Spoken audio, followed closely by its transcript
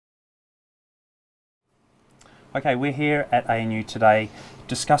Okay, we're here at ANU today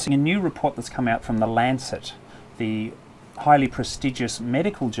discussing a new report that's come out from The Lancet, the highly prestigious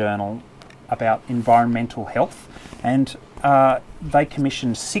medical journal about environmental health, and they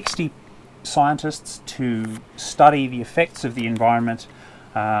commissioned 60 scientists to study the effects of the environment,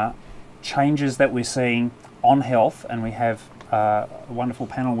 changes that we're seeing on health, and we have a wonderful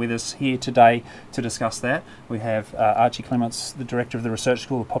panel with us here today to discuss that. We have Archie Clements, the Director of the Research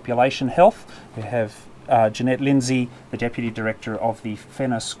School of Population Health. We have Jeanette Lindsay, the Deputy Director of the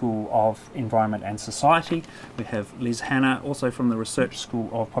Fenner School of Environment and Society. We have Liz Hanna, also from the Research School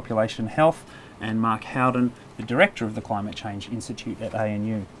of Population Health, and Mark Howden, the Director of the Climate Change Institute at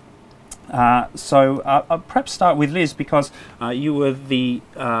ANU. I'll perhaps start with Liz, because you were the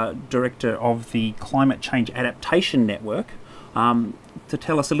Director of the Climate Change Adaptation Network, to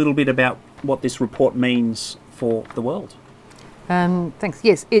tell us a little bit about what this report means for the world. Thanks.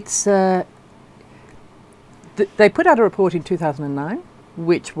 Yes, it's they put out a report in 2009,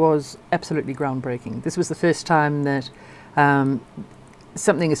 which was absolutely groundbreaking. This was the first time that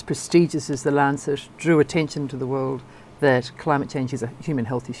something as prestigious as The Lancet drew attention to the world that climate change is a human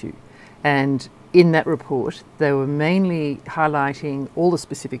health issue. And in that report, they were mainly highlighting all the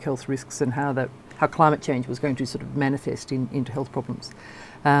specific health risks and how climate change was going to sort of manifest into health problems.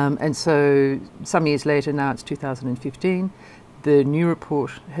 And so some years later, now it's 2015, the new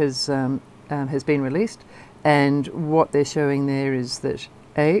report has been released. And what they're showing there is that,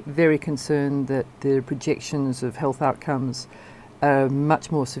 very concerned that the projections of health outcomes are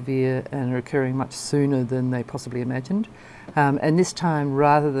much more severe and are occurring much sooner than they possibly imagined. And this time,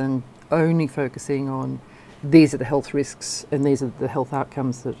 rather than only focusing on these are the health risks and these are the health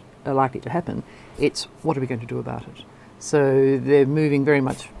outcomes that are likely to happen, it's what are we going to do about it? So they're moving very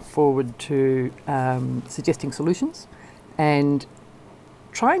much forward to suggesting solutions and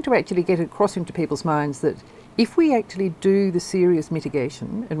trying to actually get across into people's minds that if we actually do the serious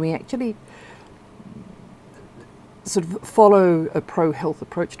mitigation and we actually sort of follow a pro-health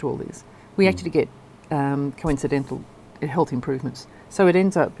approach to all this, we actually get coincidental health improvements. So it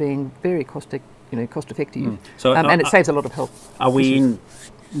ends up being very cost effective, So, and it saves a lot of health.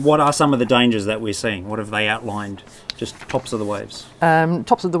 What are some of the dangers that we're seeing? What have they outlined? Just tops of the waves.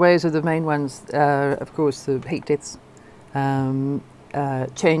 Tops of the waves are the main ones, of course, the heat deaths.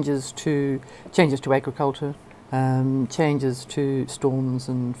 Changes to agriculture, changes to storms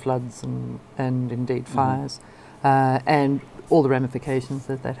and floods and indeed fires, and all the ramifications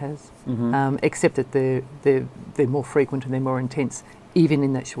that has. Except that they're more frequent and they're more intense, even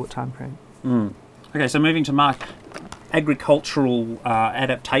in that short time frame. Okay, so moving to Mark, agricultural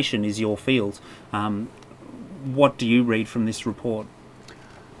adaptation is your field. What do you read from this report?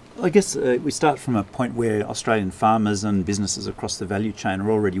 I guess we start from a point where Australian farmers and businesses across the value chain are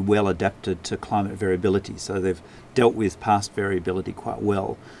already well adapted to climate variability, so they've dealt with past variability quite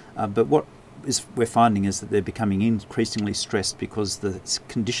well. But what we're finding is that they're becoming increasingly stressed because the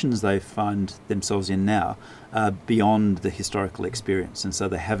conditions they find themselves in now are beyond the historical experience, and so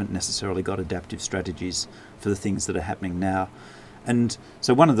they haven't necessarily got adaptive strategies for the things that are happening now. And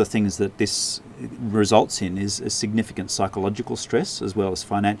so one of the things that this results in is a significant psychological stress as well as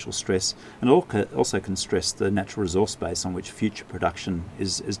financial stress, and also can stress the natural resource base on which future production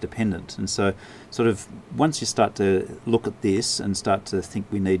is dependent. And so sort of once you start to look at this and start to think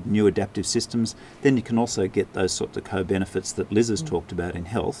we need new adaptive systems, then you can also get those sorts of co-benefits that Liz has talked about in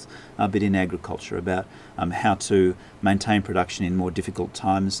health, but in agriculture, about how to maintain production in more difficult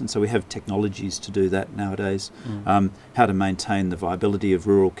times. And so we have technologies to do that nowadays, how to maintain the viability of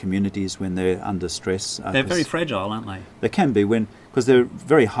rural communities when they're under stress. They're very fragile, aren't they? They can be, because they're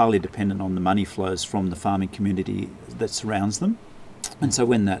very highly dependent on the money flows from the farming community that surrounds them. And so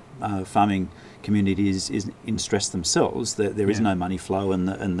when that farming community is in stress themselves, there is no money flow, and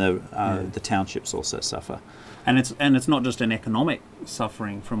the townships also suffer. And it's not just an economic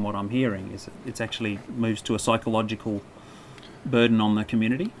suffering, from what I'm hearing. It's actually moves to a psychological burden on the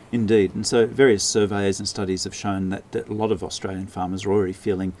community? Indeed, and so various surveys and studies have shown that a lot of Australian farmers are already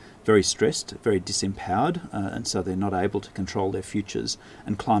feeling very stressed, very disempowered, and so they're not able to control their futures,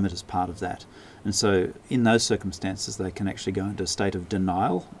 and climate is part of that. And so in those circumstances they can actually go into a state of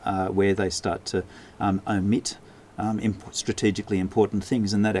denial where they start to omit strategically important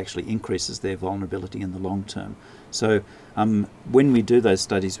things, and that actually increases their vulnerability in the long term. So when we do those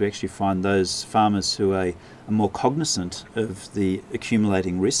studies, we actually find those farmers who are more cognizant of the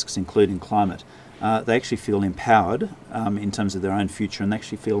accumulating risks, including climate, they actually feel empowered in terms of their own future, and they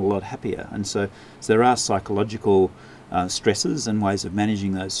actually feel a lot happier. And so there are psychological stresses and ways of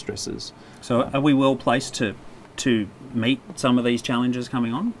managing those stresses. So are we well placed to meet some of these challenges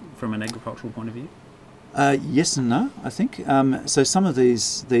coming on from an agricultural point of view? Yes and no, I think. So some of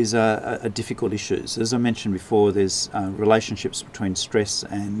these are difficult issues. As I mentioned before, there's relationships between stress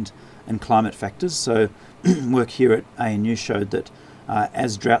and climate factors. So work here at ANU showed that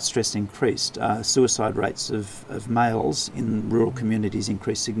as drought stress increased, suicide rates of males in rural communities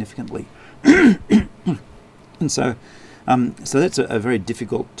increased significantly. And so that's a very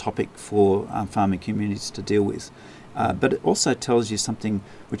difficult topic for farming communities to deal with. But it also tells you something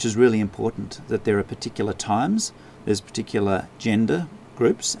which is really important, that there are particular times, there's particular gender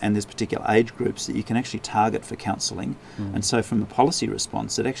groups, and there's particular age groups that you can actually target for counselling. And so from a policy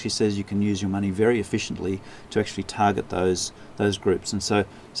response, it actually says you can use your money very efficiently to actually target those groups. And so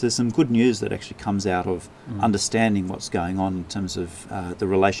there's some good news that actually comes out of understanding what's going on in terms of the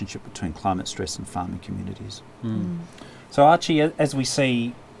relationship between climate stress and farming communities. So Archie, as we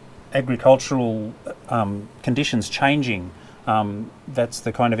see agricultural conditions changing, that's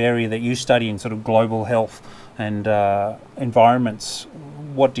the kind of area that you study in sort of global health and environments.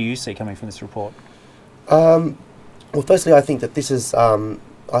 What do you see coming from this report? Well, firstly, I think that this is,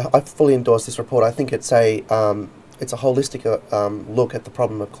 I fully endorse this report. I think it's a holistic look at the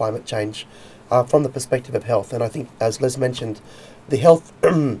problem of climate change from the perspective of health. And I think, as Liz mentioned, the health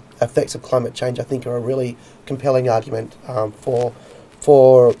effects of climate change, I think, are a really compelling argument for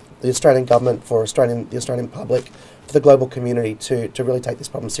the Australian government, for the Australian public, for the global community to really take this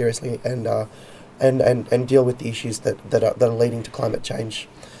problem seriously and deal with the issues that are leading to climate change.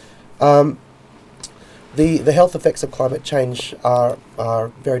 The health effects of climate change are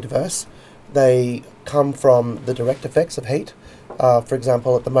very diverse. They come from the direct effects of heat. For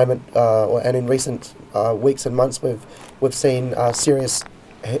example, at the moment, and in recent weeks and months, we've seen serious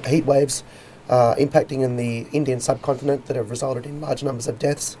heat waves impacting in the Indian subcontinent that have resulted in large numbers of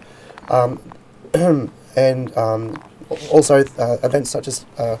deaths, and also events such as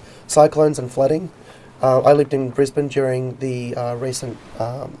cyclones and flooding. I lived in Brisbane during the recent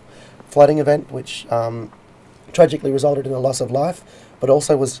flooding event, which tragically resulted in a loss of life, but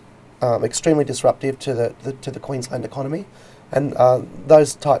also was extremely disruptive to the Queensland economy. And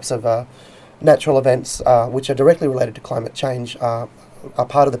those types of natural events, which are directly related to climate change, are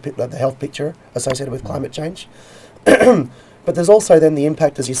part of the health picture associated with climate change. But there's also then the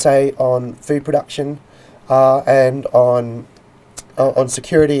impact, as you say, on food production and on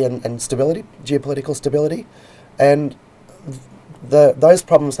security and stability, geopolitical stability, and those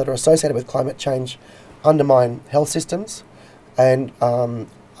problems that are associated with climate change undermine health systems and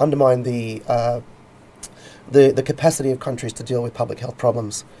undermine the capacity of countries to deal with public health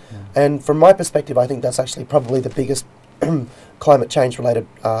problems. And from my perspective, I think that's actually probably the biggest climate change related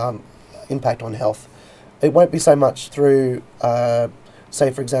impact on health. It won't be so much through,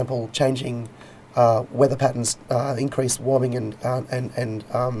 say, for example, changing weather patterns, increased warming and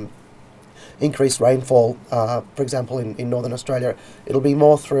increased rainfall, for example, in Northern Australia. It'll be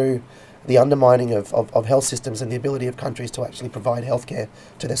more through the undermining of health systems and the ability of countries to actually provide healthcare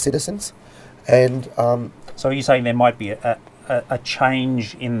to their citizens. And so are you saying there might be a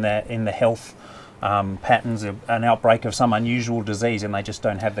change in the health patterns, of an outbreak of some unusual disease, and they just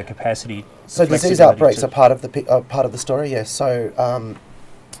don't have the capacity? So disease outbreaks are part of the story. Yes. So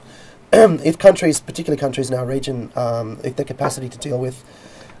if countries, particularly countries in our region, if their capacity to deal with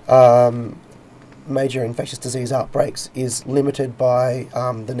major infectious disease outbreaks is limited by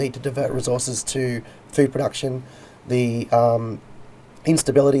the need to divert resources to food production, the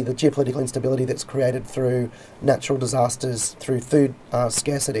instability, the geopolitical instability that's created through natural disasters, through food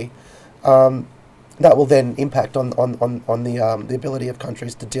scarcity, that will then impact on the ability of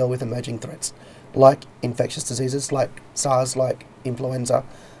countries to deal with emerging threats like infectious diseases, like SARS, like influenza,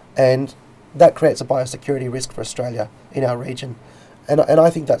 and that creates a biosecurity risk for Australia in our region. And I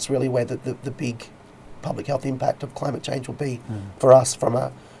think that's really where the big public health impact of climate change will be for us,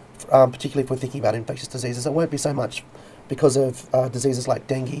 particularly if we're thinking about infectious diseases. It won't be so much because of diseases like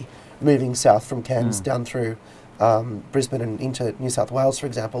dengue moving south from Cairns down through Brisbane and into New South Wales, for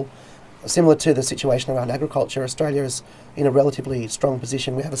example. Similar to the situation around agriculture, Australia is in a relatively strong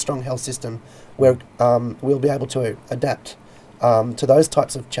position. We have a strong health system where we'll be able to adapt to those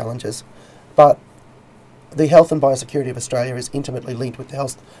types of challenges. But the health and biosecurity of Australia is intimately linked with the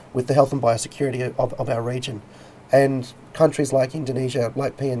health and biosecurity of our region. And countries like Indonesia,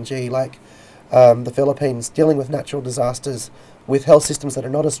 like PNG, like the Philippines, dealing with natural disasters with health systems that are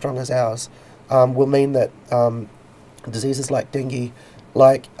not as strong as ours, will mean that diseases like dengue,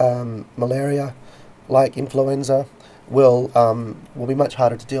 like malaria, like influenza, will be much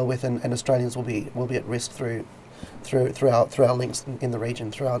harder to deal with, and Australians will be at risk through our links in the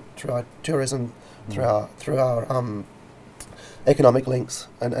region, through our tourism, through our economic links,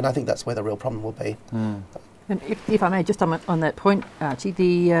 and I think that's where the real problem will be. And if I may, just on that point, Archie,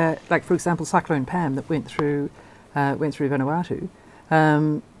 the like for example, Cyclone Pam that went through Vanuatu,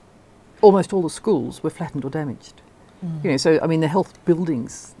 almost all the schools were flattened or damaged. You know, so I mean, the health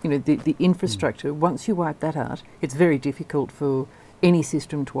buildings, you know, the infrastructure. Once you wipe that out, it's very difficult for any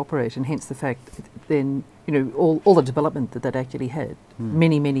system to operate, and hence the fact that then, you know, all the development that actually had,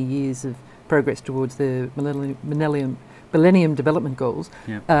 many years of progress towards the Millennium Development Goals,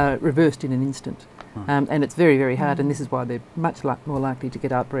 reversed in an instant. And it's very hard, and this is why they're much more likely to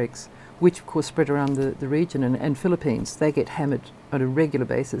get outbreaks, which of course spread around the region. And Philippines, they get hammered on a regular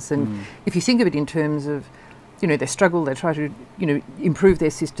basis. And if you think of it in terms of, you know, they struggle, they try to, you know, improve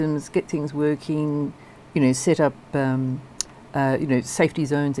their systems, get things working, you know, set up, you know, safety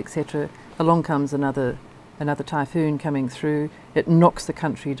zones, etc. Along comes another typhoon coming through. It knocks the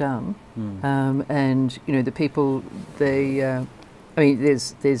country down, and you know, the people, they, I mean,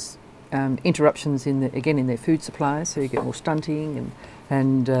 there's interruptions in their food supplies, so you get more stunting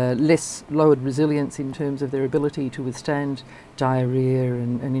and less lowered resilience in terms of their ability to withstand diarrhea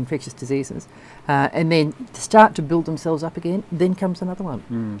and infectious diseases, and then to start to build themselves up again, then comes another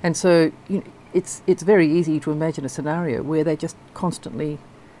one. And so, you know, it's very easy to imagine a scenario where they just constantly,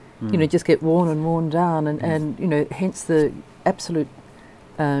 you know, just get worn down, and you know, hence the absolute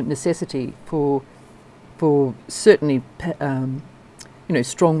necessity for certainly you know,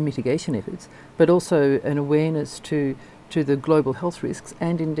 strong mitigation efforts, but also an awareness to the global health risks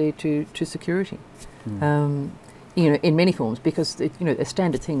and indeed to security. You know, in many forms, because you know, a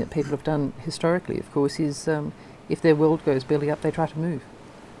standard thing that people have done historically, of course, is if their world goes belly up, they try to move.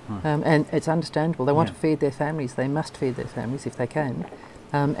 And it's understandable. They want to feed their families. They must feed their families if they can.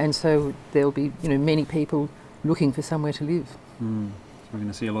 And so there'll be, you know, many people looking for somewhere to live. So we're going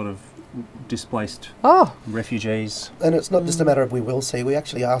to see a lot of displaced refugees. And it's not just a matter of we will see. We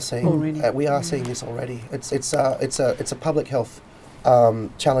actually are seeing. We are seeing this already. It's a public health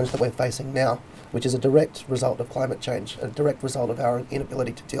challenge that we're facing now, which is a direct result of climate change, a direct result of our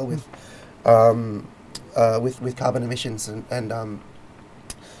inability to deal with carbon emissions, and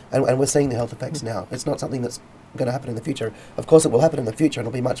we're seeing the health effects now. It's not something that's going to happen in the future. Of course, it will happen in the future, and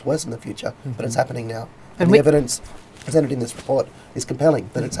it'll be much worse in the future. But it's happening now, and the evidence presented in this report is compelling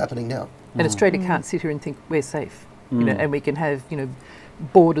that it's happening now. And Australia can't sit here and think we're safe, you know, and we can have, you know,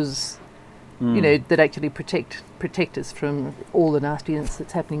 borders, you know, that actually protect us from all the nastiness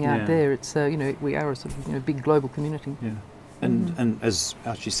that's happening out there. It's you know, we are a sort of, you know, big global community. And as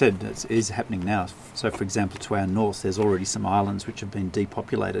Archie said, it is happening now. So, for example, to our north, there's already some islands which have been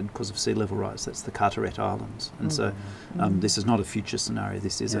depopulated because of sea level rise. That's the Carteret Islands. And so this is not a future scenario,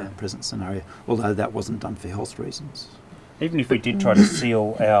 this is a present scenario, although that wasn't done for health reasons. Even if we did try to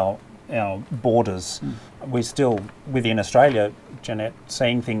seal our borders, we're still, within Australia, Jeanette,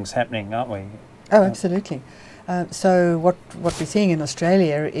 seeing things happening, aren't we? Oh, absolutely. So what we're seeing in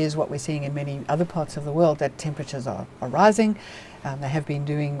Australia is what we're seeing in many other parts of the world, that temperatures are rising. They have been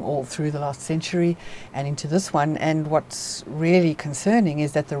doing all through the last century and into this one. And what's really concerning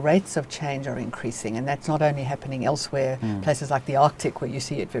is that the rates of change are increasing, and that's not only happening elsewhere, places like the Arctic, where you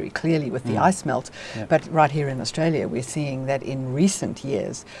see it very clearly with the ice melt, but right here in Australia, we're seeing that in recent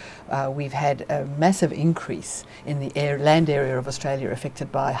years, we've had a massive increase in the land area of Australia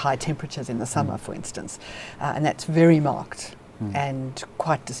affected by high temperatures in the summer, for instance, and that's very marked and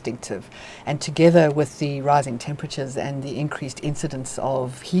quite distinctive. And together with the rising temperatures and the increased incidence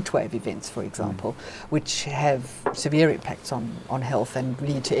of heatwave events, for example, which have severe impacts on health and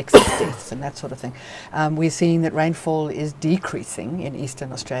lead to excess deaths and that sort of thing, we're seeing that rainfall is decreasing in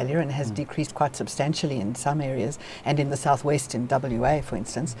eastern Australia and has decreased quite substantially in some areas, and in the southwest in WA, for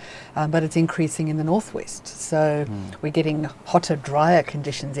instance, but it's increasing in the northwest. So we're getting hotter, drier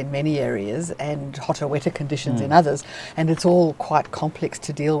conditions in many areas and hotter, wetter conditions in others, and it's all quite complex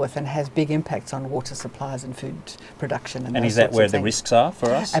to deal with and has big impacts on water supplies and food production. And is that where the risks are for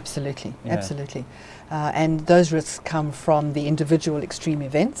us? Absolutely, absolutely. And those risks come from the individual extreme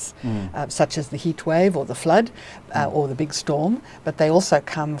events, such as the heat wave or the flood or the big storm, but they also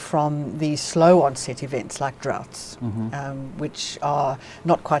come from the slow onset events like droughts, which are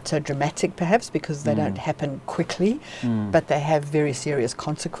not quite so dramatic perhaps because they don't happen quickly, but they have very serious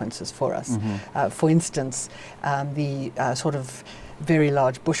consequences for us. For instance, the sort of very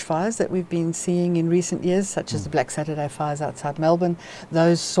large bushfires that we've been seeing in recent years, such as the Black Saturday fires outside Melbourne,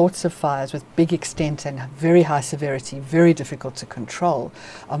 those sorts of fires with big extent and very high severity, very difficult to control,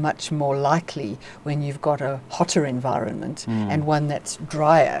 are much more likely when you've got a hotter environment and one that's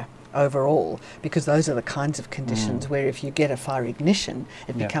drier overall, because those are the kinds of conditions where if you get a fire ignition,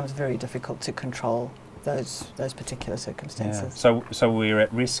 it becomes very difficult to control those particular circumstances. So we're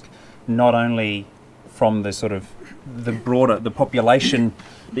at risk not only from the sort of the population,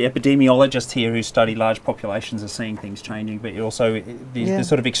 the epidemiologists here who study large populations are seeing things changing, but also the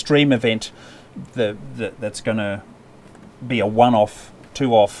sort of extreme event that's going to be a 1 off,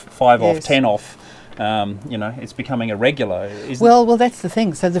 2 off, 5 off, 10 off. It's becoming irregular. Well, that's the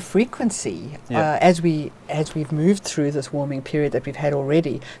thing. So the frequency, as we've moved through this warming period that we've had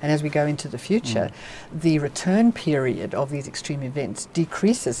already, and as we go into the future, the return period of these extreme events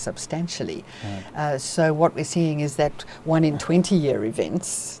decreases substantially. So what we're seeing is that 1 in 20-year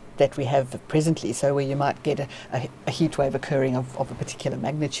events that we have presently, so where you might get a heat wave occurring of a particular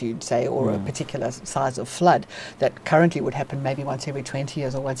magnitude, say, or a particular size of flood that currently would happen maybe once every 20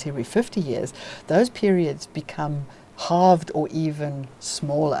 years or once every 50 years, those periods become halved or even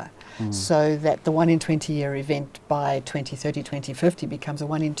smaller. So that the 1 in 20-year event by 2030, 2050 becomes a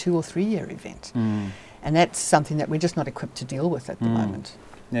 1 in 2 or 3 year event. And that's something that we're just not equipped to deal with at the moment.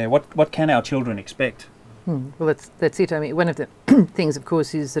 Yeah, what can our children expect? Well, that's it. I mean, one of the things, of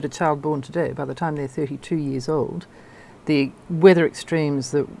course, is that a child born today, by the time they're 32 years old, the weather extremes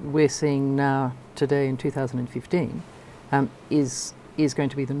that we're seeing now today in 2015 is going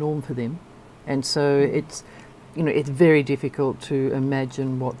to be the norm for them, and so it's very difficult to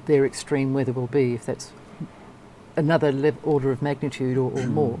imagine what their extreme weather will be if that's another order of magnitude or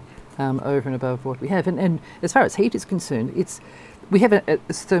more over and above what we have. And as far as heat is concerned, we have a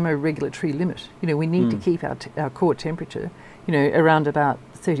thermoregulatory limit. We need to keep our core temperature, around about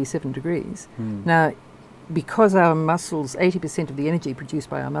 37 degrees. Now, because our muscles, 80% of the energy produced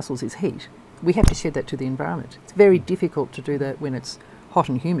by our muscles is heat, we have to shed that to the environment. It's very difficult to do that when it's hot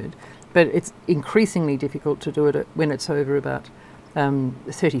and humid, but it's increasingly difficult to do it when it's over about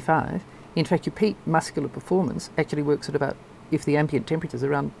 35. In fact, your peak muscular performance actually works at about, if the ambient temperature is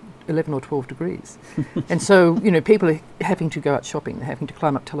around 11 or 12 degrees. And so, people are having to go out shopping, they're having to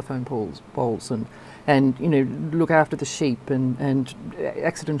climb up telephone poles and look after the sheep and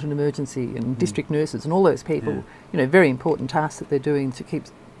accident and emergency and district nurses and all those people, very important tasks that they're doing to keep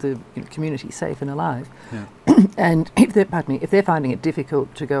the community safe and alive. And if they're finding it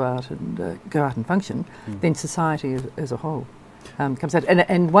difficult to go out and function, then society as a whole comes out.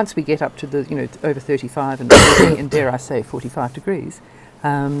 And once we get up to the over 35 and 40, and dare I say 45 degrees,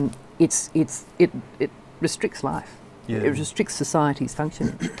 it restricts life. It restricts society's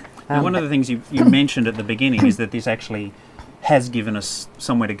functioning. Now, one of the things you mentioned at the beginning is that this actually has given us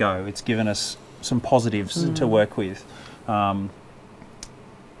somewhere to go. It's given us some positives to work with.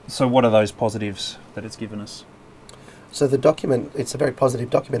 So what are those positives that it's given us? So the document, it's a very positive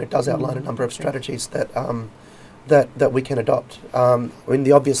document. It does outline a number of strategies that we can adopt.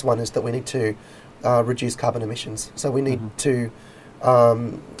 The obvious one is that we need to reduce carbon emissions. So we need to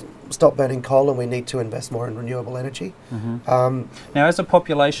stop burning coal, and we need to invest more in renewable energy. Now, as a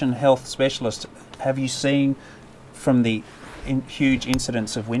population health specialist, have you seen from the huge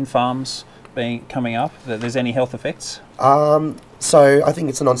incidents of wind farms coming up that there's any health effects? So I think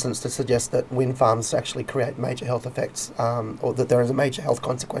it's a nonsense to suggest that wind farms actually create major health effects, or that there is a major health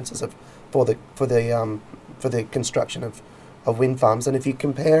consequences for the construction of wind farms. And if you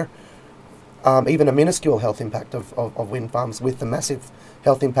compare even a minuscule health impact of wind farms with the massive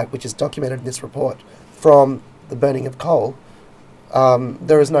health impact which is documented in this report from the burning of coal,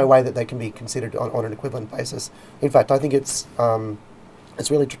 there is no way that they can be considered on an equivalent basis. In fact, I think it's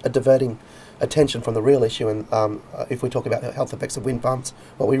really diverting attention from the real issue. And if we talk about the health effects of wind farms,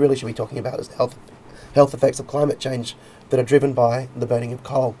 what we really should be talking about is the health effects of climate change that are driven by the burning of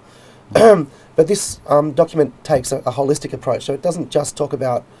coal. But this document takes a holistic approach, so it doesn't just talk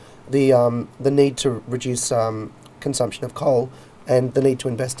about the need to reduce consumption of coal and the need to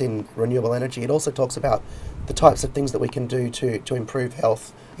invest in renewable energy. It also talks about the types of things that we can do to improve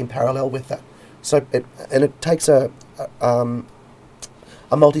health in parallel with that. So it takes a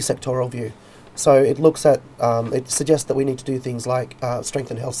multi-sectoral view. So it looks at, it suggests that we need to do things like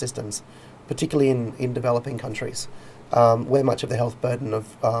strengthen health systems, particularly in developing countries, where much of the health burden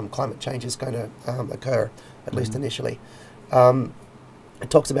of climate change is going to occur, at least initially. It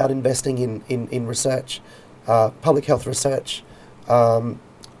talks about investing in research, public health research,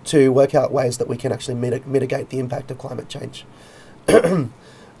 to work out ways that we can actually mitigate the impact of climate change.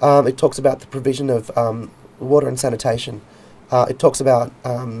 It talks about the provision of water and sanitation. It talks about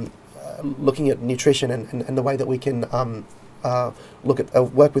looking at nutrition and the way that we can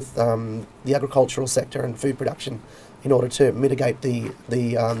work with the agricultural sector and food production in order to mitigate the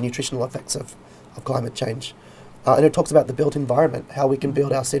nutritional effects of climate change. And it talks about the built environment, how we can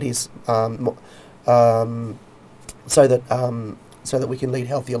build our cities so that we can lead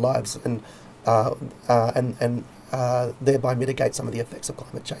healthier lives. And and thereby mitigate some of the effects of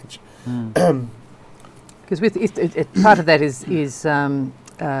climate change. Because part of that is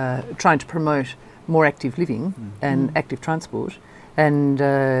trying to promote more active living and active transport. And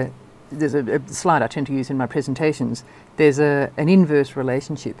there's a slide I tend to use in my presentations. There's an inverse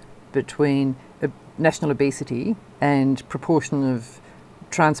relationship between national obesity and proportion of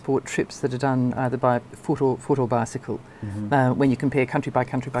transport trips that are done either by foot or bicycle. When you compare country by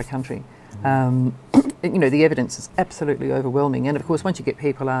country by country, the evidence is absolutely overwhelming. And of course, once you get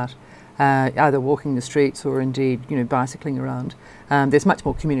people out, either walking the streets or indeed, bicycling around, there's much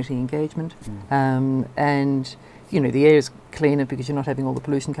more community engagement, and the air is cleaner because you're not having all the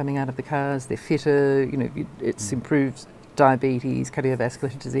pollution coming out of the cars. They're fitter. It's improves diabetes,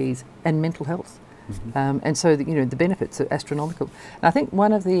 cardiovascular disease, and mental health. And so the benefits are astronomical. And I think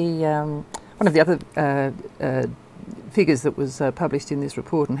one of the other figures that was published in this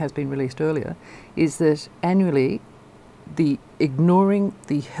report and has been released earlier is that annually, ignoring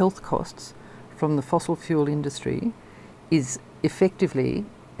the health costs from the fossil fuel industry is effectively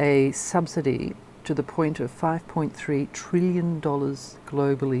a subsidy to the point of $5.3 trillion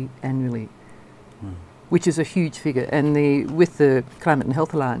globally annually, which is a huge figure. And with the Climate and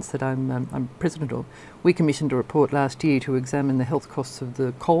Health Alliance that I'm president of, we commissioned a report last year to examine the health costs of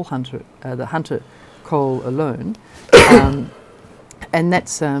the coal hunter, the Hunter coal alone, and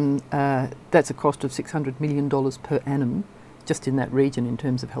that's a cost of $600 million per annum, just in that region in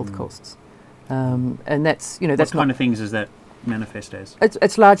terms of health costs. And that's what that's kind of things does that manifest as?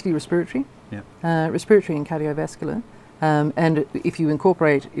 It's largely respiratory, yeah, respiratory and cardiovascular. And if you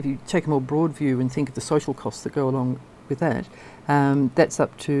take a more broad view and think of the social costs that go along with that, that's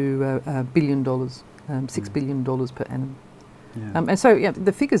up to $1 billion, $6 billion per annum. Yeah. And so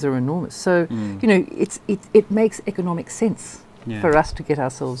the figures are enormous. So it makes economic sense for us to get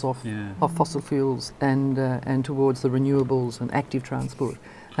ourselves off fossil fuels and towards the renewables and active transport.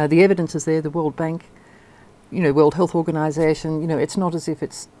 The evidence is there. The World Bank, World Health Organization. It's not as if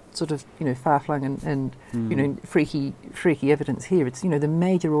it's sort of far-flung and freaky evidence here. It's the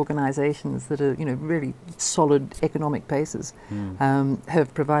major organisations that are really solid economic bases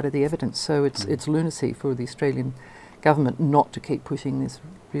have provided the evidence. So it's lunacy for the Australian government not to keep pushing this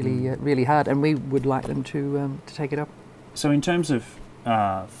really hard, and we would like them to take it up. So in terms of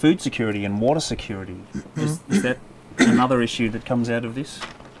food security and water security, is that another issue that comes out of this?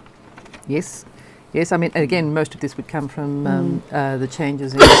 Yes. I mean, again, most of this would come from the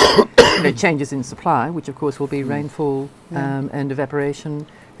changes in changes in supply, which of course will be rainfall and evaporation.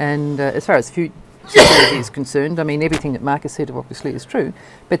 And as far as food security is concerned, I mean, everything that Marcus said obviously is true.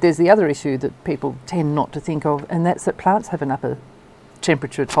 But there's the other issue that people tend not to think of, and that's that plants have an upper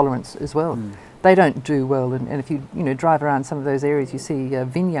temperature tolerance as well. They don't do well, and if you drive around some of those areas, you see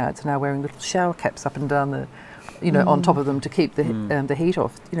vineyards now wearing little shower caps up and down the. On top of them to keep the heat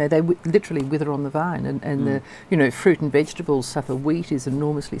off. They literally wither on the vine, and the fruit and vegetables suffer. Wheat is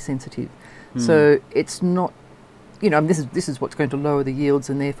enormously sensitive, so it's not. This is what's going to lower the yields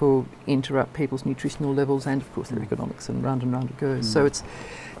and therefore interrupt people's nutritional levels and of course their economics, and round it goes. So it's,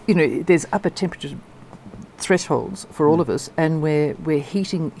 there's upper temperature thresholds for all of us, and we're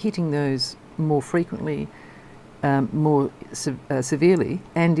hitting those more frequently, more severely,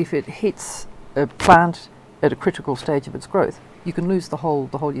 and if it hits a plant at a critical stage of its growth, you can lose the whole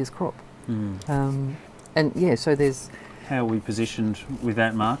year's crop. So there's. How are we positioned with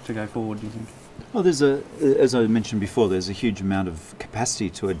that, Mark, to go forward, do you think? Well, as I mentioned before, there's a huge amount of capacity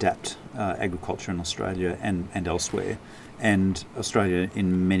to adapt agriculture in Australia and elsewhere, and Australia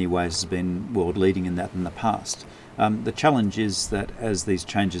in many ways has been world leading in that in the past. The challenge is that as these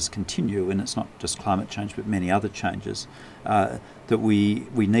changes continue, and it's not just climate change but many other changes, that we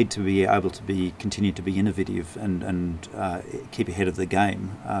need to be able to continue to be innovative and keep ahead of the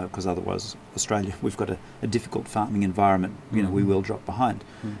game, because otherwise Australia, we've got a difficult farming environment, we will drop behind.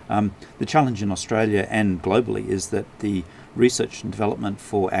 The challenge in Australia and globally is that the research and development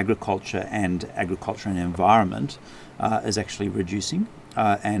for agriculture and environment is actually reducing.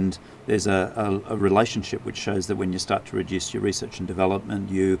 And there's a relationship which shows that when you start to reduce your research and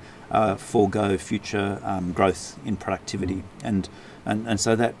development, you forego future growth in productivity, and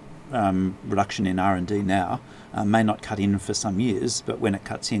so that reduction in R&D now may not cut in for some years, but when it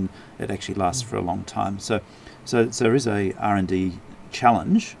cuts in, it actually lasts for a long time. So there is a R&D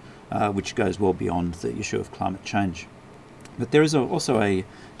challenge which goes well beyond the issue of climate change. But there is also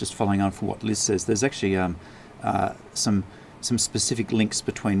just following on from what Liz says, there's actually some specific links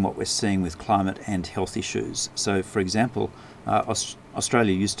between what we're seeing with climate and health issues. So, for example,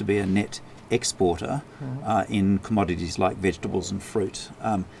 Australia used to be a net exporter in commodities like vegetables and fruit.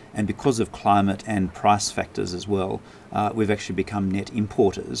 And because of climate and price factors as well, we've actually become net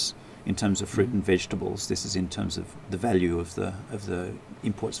importers in terms of fruit and vegetables. This is in terms of the value of the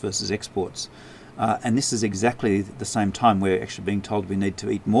imports versus exports. And this is exactly the same time we're actually being told we need to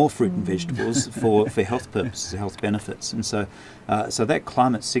eat more fruit and vegetables for health purposes, health benefits. And so that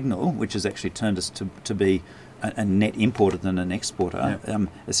climate signal, which has actually turned us to be a net importer than an exporter,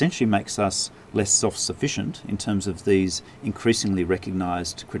 essentially makes us less self-sufficient in terms of these increasingly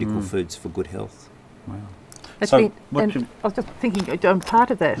recognised critical foods for good health. Wow. And I was just thinking, part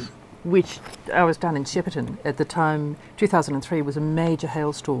of that, which I was down in Shepparton at the time, 2003 was a major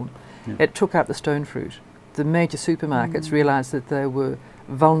hailstorm. It took out the stone fruit. The major supermarkets realised that they were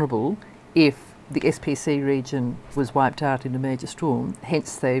vulnerable if the SPC region was wiped out in a major storm.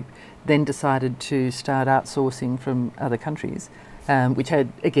 Hence, they then decided to start outsourcing from other countries, which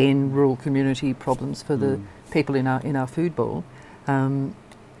had, again, rural community problems for the people in our food bowl.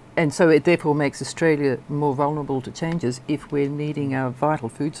 And so it therefore makes Australia more vulnerable to changes if we're needing our vital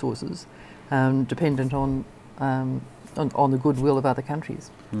food sources dependent on the goodwill of other countries.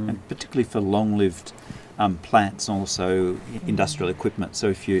 And particularly for long-lived plants and also industrial equipment. So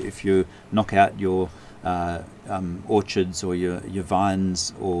if you knock out your orchards or your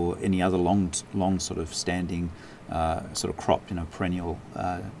vines or any other long sort of standing sort of crop, perennial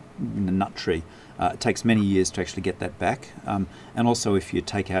nut tree, it takes many years to actually get that back. And also if you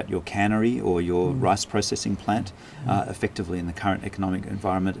take out your cannery or your rice processing plant, effectively in the current economic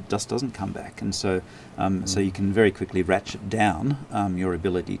environment, it just doesn't come back. And so so you can very quickly ratchet down your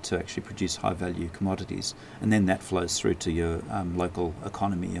ability to actually produce high value commodities. And then that flows through to your local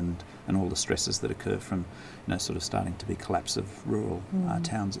economy and all the stresses that occur from sort of starting to be collapse of rural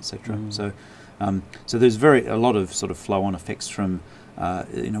towns, etc. So there's a lot of sort of flow-on effects from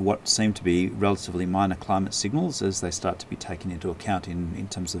what seem to be relatively minor climate signals as they start to be taken into account in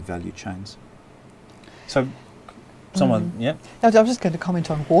terms of value chains. So, someone, No, I'm just going to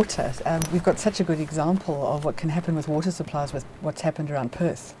comment on water. We've got such a good example of what can happen with water supplies with what's happened around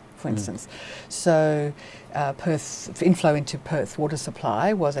Perth, for instance. So Perth, inflow into Perth water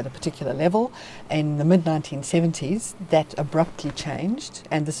supply was at a particular level. In the mid-1970s, that abruptly changed,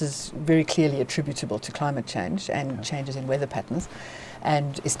 and this is very clearly attributable to climate change and changes in weather patterns,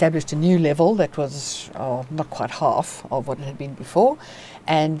 and established a new level that was not quite half of what it had been before.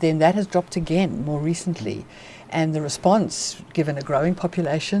 And then that has dropped again more recently. And the response, given a growing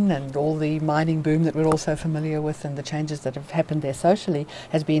population and all the mining boom that we're all so familiar with and the changes that have happened there socially,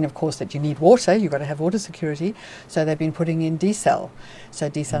 has been, of course, that you need water, you've got to have water security. So they've been putting in desal,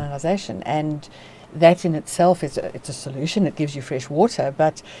 so desalination. And that in itself it's a solution. It gives you fresh water,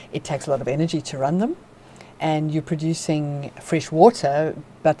 but it takes a lot of energy to run them. And you're producing fresh water,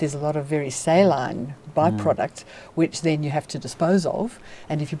 but there's a lot of very saline byproduct, which then you have to dispose of.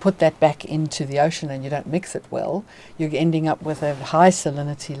 And if you put that back into the ocean and you don't mix it well, you're ending up with a high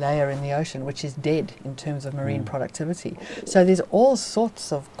salinity layer in the ocean, which is dead in terms of marine productivity. So there's all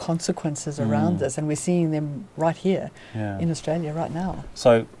sorts of consequences around this, and we're seeing them right here in Australia right now.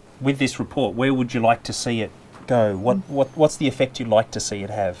 So with this report, where would you like to see it go? What's the effect you'd like to see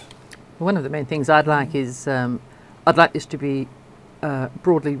it have? One of the main things I'd like is I'd like this to be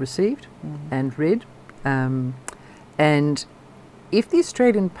broadly received and read. And if the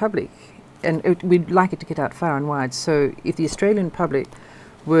Australian public, and we'd like it to get out far and wide, so if the Australian public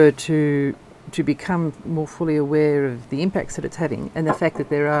were to become more fully aware of the impacts that it's having and the fact that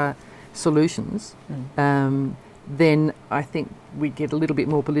there are solutions, then I think we'd get a little bit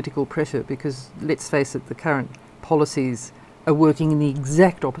more political pressure, because let's face it, the current policies are working in the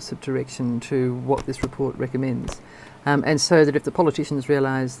exact opposite direction to what this report recommends. And so that if the politicians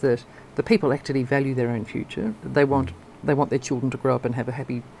realise that the people actually value their own future, they want their children to grow up and have a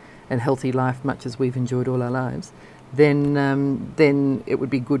happy and healthy life, much as we've enjoyed all our lives, then it would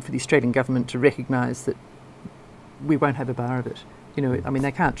be good for the Australian government to recognise that we won't have a bar of it. I mean,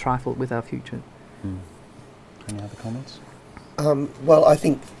 they can't trifle with our future. Any other comments? Well, I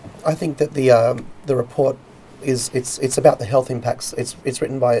think that the report it's about the health impacts. It's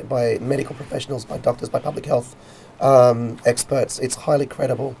written by medical professionals, by doctors, by public health experts. It's highly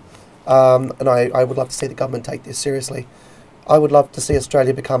credible, and I would love to see the government take this seriously. I would love to see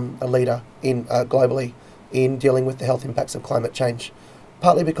Australia become a leader in globally in dealing with the health impacts of climate change,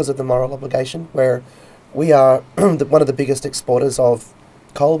 partly because of the moral obligation, where we are one of the biggest exporters of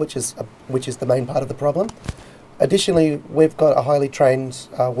coal, which is the main part of the problem. Additionally, we've got a highly trained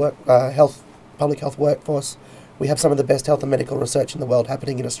public health workforce. We have some of the best health and medical research in the world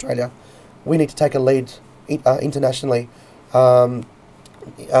happening in Australia. We need to take a lead internationally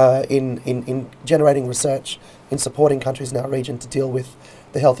in generating research, in supporting countries in our region to deal with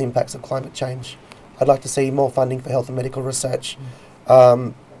the health impacts of climate change. I'd like to see more funding for health and medical research,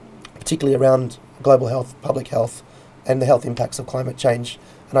 particularly around global health, public health, and the health impacts of climate change.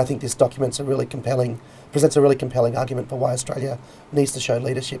 And I think this presents a really compelling argument for why Australia needs to show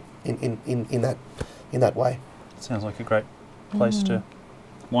leadership in that way. Sounds like a great place to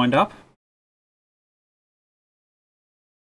wind up.